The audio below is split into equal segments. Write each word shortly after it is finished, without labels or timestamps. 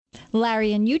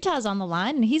Larry in Utah's on the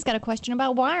line, and he's got a question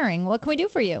about wiring. What can we do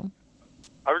for you?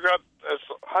 I've got this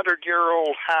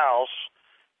 100-year-old house.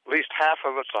 At least half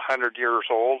of it's 100 years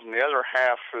old, and the other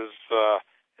half is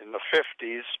in the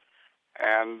 50s,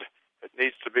 and it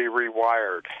needs to be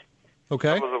rewired.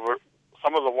 Okay.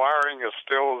 Some of the wiring is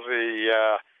still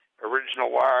the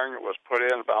original wiring that was put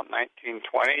in about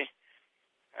 1920,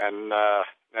 and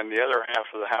then the other half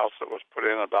of the house that was put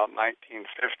in about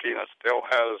 1950, and it still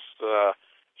has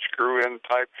screw-in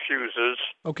type fuses.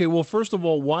 Okay, well, first of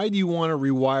all, why do you want to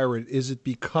rewire it? Is it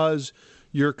because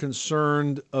you're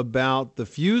concerned about the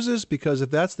fuses? Because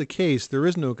if that's the case, there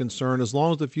is no concern. As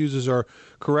long as the fuses are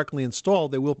correctly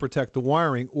installed, they will protect the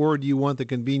wiring. Or do you want the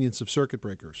convenience of circuit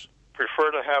breakers?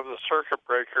 Prefer to have the circuit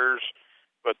breakers,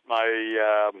 but my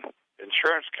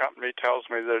insurance company tells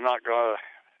me they're not going to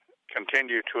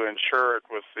continue to insure it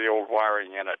with the old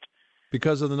wiring in it.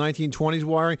 Because of the 1920s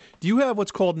wiring? Do you have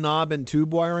what's called knob and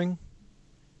tube wiring?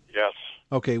 Yes.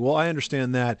 Okay, well, I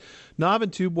understand that. Knob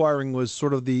and tube wiring was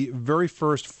sort of the very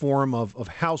first form of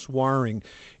house wiring,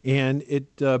 and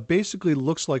it basically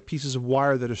looks like pieces of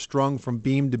wire that are strung from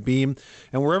beam to beam,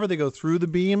 and wherever they go through the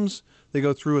beams, they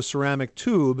go through a ceramic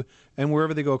tube, and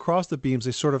wherever they go across the beams,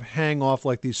 they sort of hang off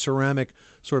like these ceramic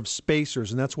sort of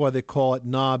spacers, and that's why they call it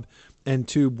knob and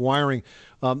tube wiring.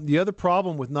 The other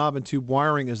problem with knob and tube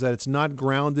wiring is that it's not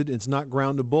grounded, it's not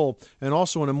groundable, and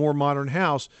also in a more modern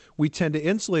house, we tend to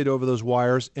insulate over those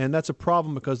wires, and that's a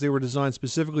problem because they were designed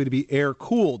specifically to be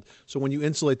air-cooled, so when you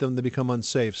insulate them, they become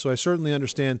unsafe. So I certainly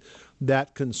understand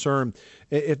that concern.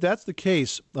 If that's the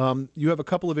case, you have a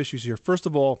couple of issues here. First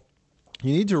of all,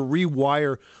 you need to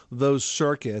rewire those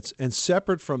circuits, and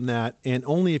separate from that, and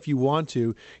only if you want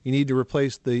to, you need to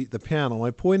replace the panel.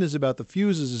 My point is about the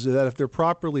fuses is that if they're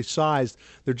properly sized,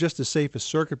 they're just as safe as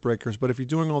circuit breakers, but if you're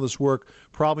doing all this work,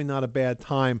 probably not a bad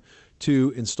time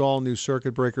to install new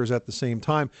circuit breakers at the same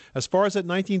time. As far as that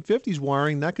 1950s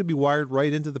wiring, that could be wired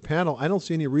right into the panel. I don't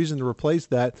see any reason to replace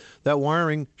that. That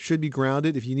wiring should be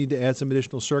grounded. If you need to add some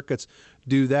additional circuits,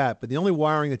 do that. But the only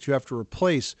wiring that you have to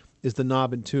replace is the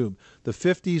knob and tube. The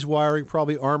 50s wiring,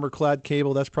 probably armor-clad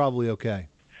cable, that's probably okay.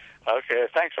 Okay,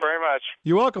 thanks very much.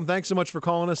 You're welcome. Thanks so much for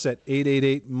calling us at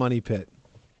 888-MONEY-PIT.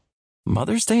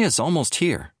 Mother's Day is almost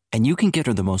here, and you can get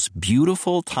her the most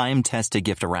beautiful time-tested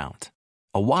gift around.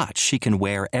 A watch she can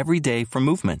wear every day from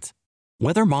Movement.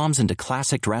 Whether mom's into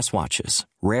classic dress watches,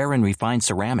 rare and refined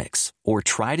ceramics, or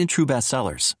tried-and-true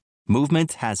bestsellers,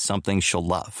 Movement has something she'll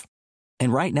love.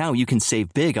 And right now, you can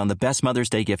save big on the best Mother's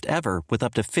Day gift ever with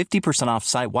up to 50% off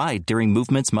site-wide during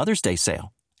Movement's Mother's Day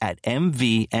sale at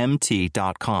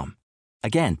MVMT.com.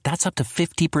 Again, that's up to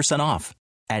 50% off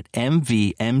at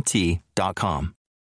MVMT.com.